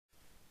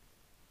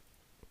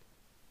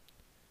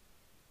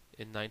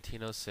In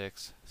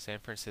 1906, San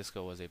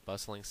Francisco was a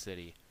bustling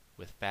city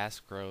with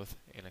fast growth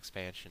and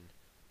expansion,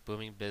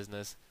 booming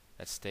business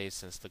that stayed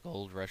since the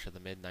gold rush of the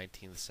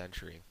mid-19th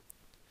century.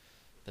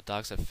 The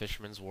docks of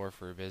Fisherman's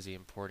Wharf were busy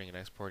importing and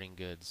exporting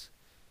goods.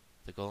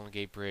 The Golden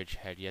Gate Bridge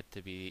had yet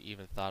to be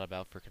even thought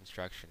about for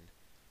construction.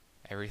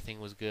 Everything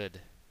was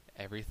good.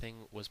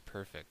 Everything was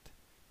perfect.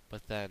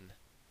 But then,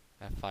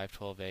 at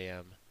 5:12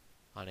 a.m.,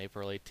 on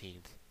April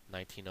 18th,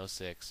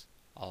 1906,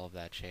 all of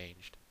that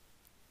changed.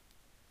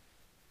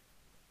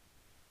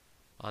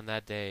 On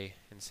that day,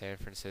 in San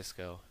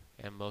Francisco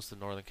and most of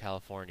Northern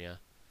California,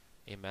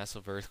 a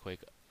massive earthquake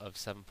of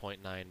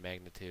 7.9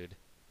 magnitude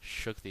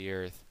shook the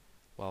earth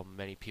while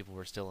many people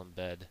were still in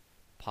bed,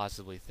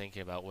 possibly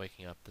thinking about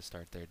waking up to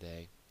start their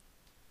day.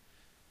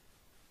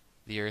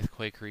 The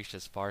earthquake reached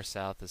as far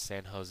south as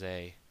San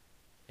Jose,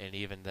 and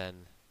even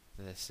then,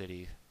 the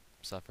city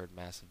suffered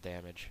massive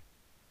damage.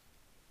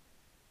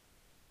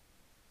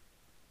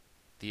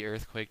 The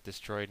earthquake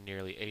destroyed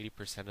nearly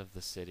 80% of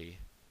the city,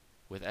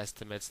 with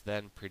estimates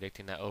then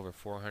predicting that over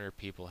 400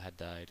 people had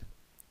died.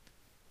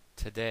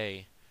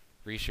 Today,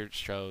 research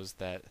shows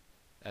that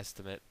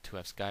estimate to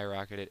have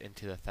skyrocketed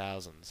into the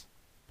thousands,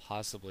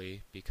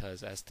 possibly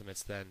because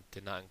estimates then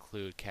did not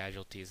include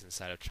casualties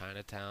inside of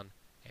Chinatown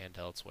and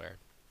elsewhere.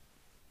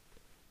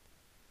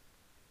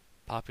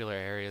 Popular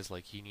areas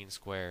like Union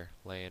Square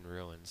lay in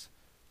ruins,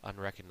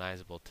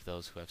 unrecognizable to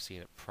those who have seen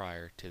it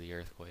prior to the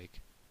earthquake.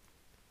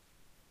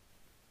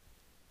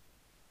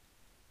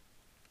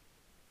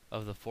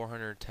 Of the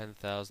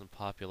 410,000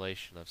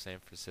 population of San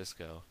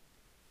Francisco,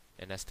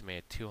 an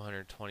estimated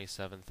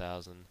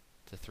 227,000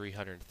 to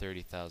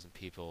 330,000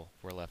 people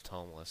were left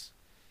homeless,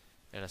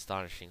 an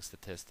astonishing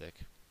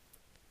statistic.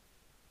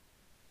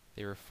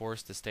 They were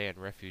forced to stay in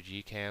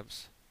refugee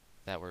camps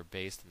that were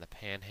based in the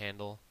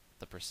Panhandle,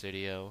 the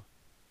Presidio,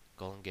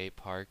 Golden Gate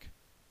Park,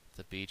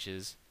 the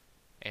beaches,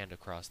 and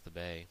across the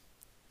bay.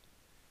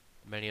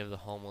 Many of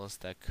the homeless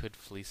that could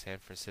flee San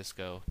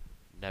Francisco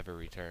never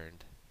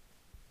returned.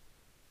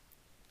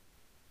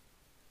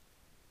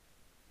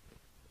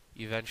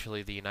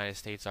 Eventually, the United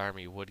States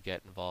Army would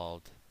get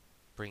involved,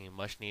 bringing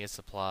much-needed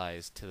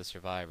supplies to the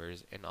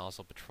survivors and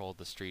also patrolled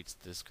the streets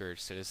to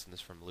discourage citizens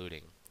from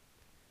looting.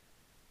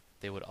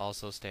 They would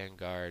also stand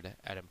guard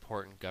at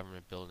important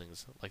government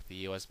buildings like the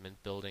U.S.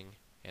 Mint Building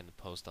and the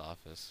Post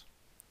Office.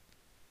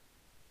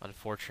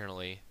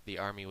 Unfortunately, the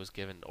Army was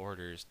given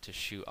orders to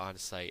shoot on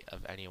sight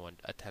of anyone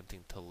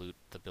attempting to loot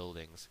the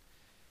buildings,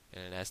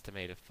 and an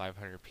estimated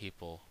 500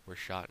 people were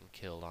shot and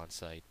killed on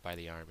sight by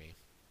the Army.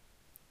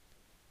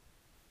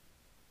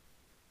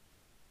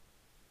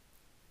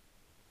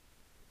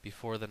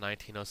 Before the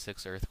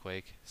 1906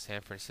 earthquake,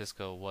 San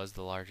Francisco was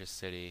the largest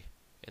city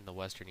in the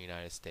western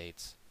United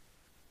States.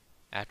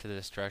 After the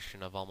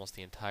destruction of almost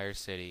the entire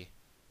city,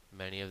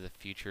 many of the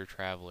future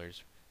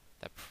travelers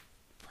that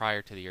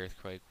prior to the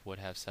earthquake would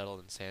have settled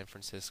in San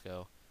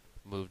Francisco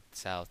moved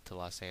south to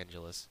Los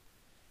Angeles,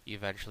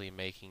 eventually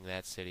making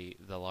that city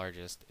the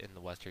largest in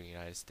the western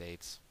United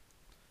States.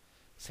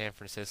 San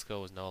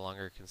Francisco was no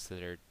longer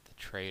considered the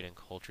trade and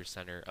culture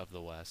center of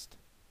the West.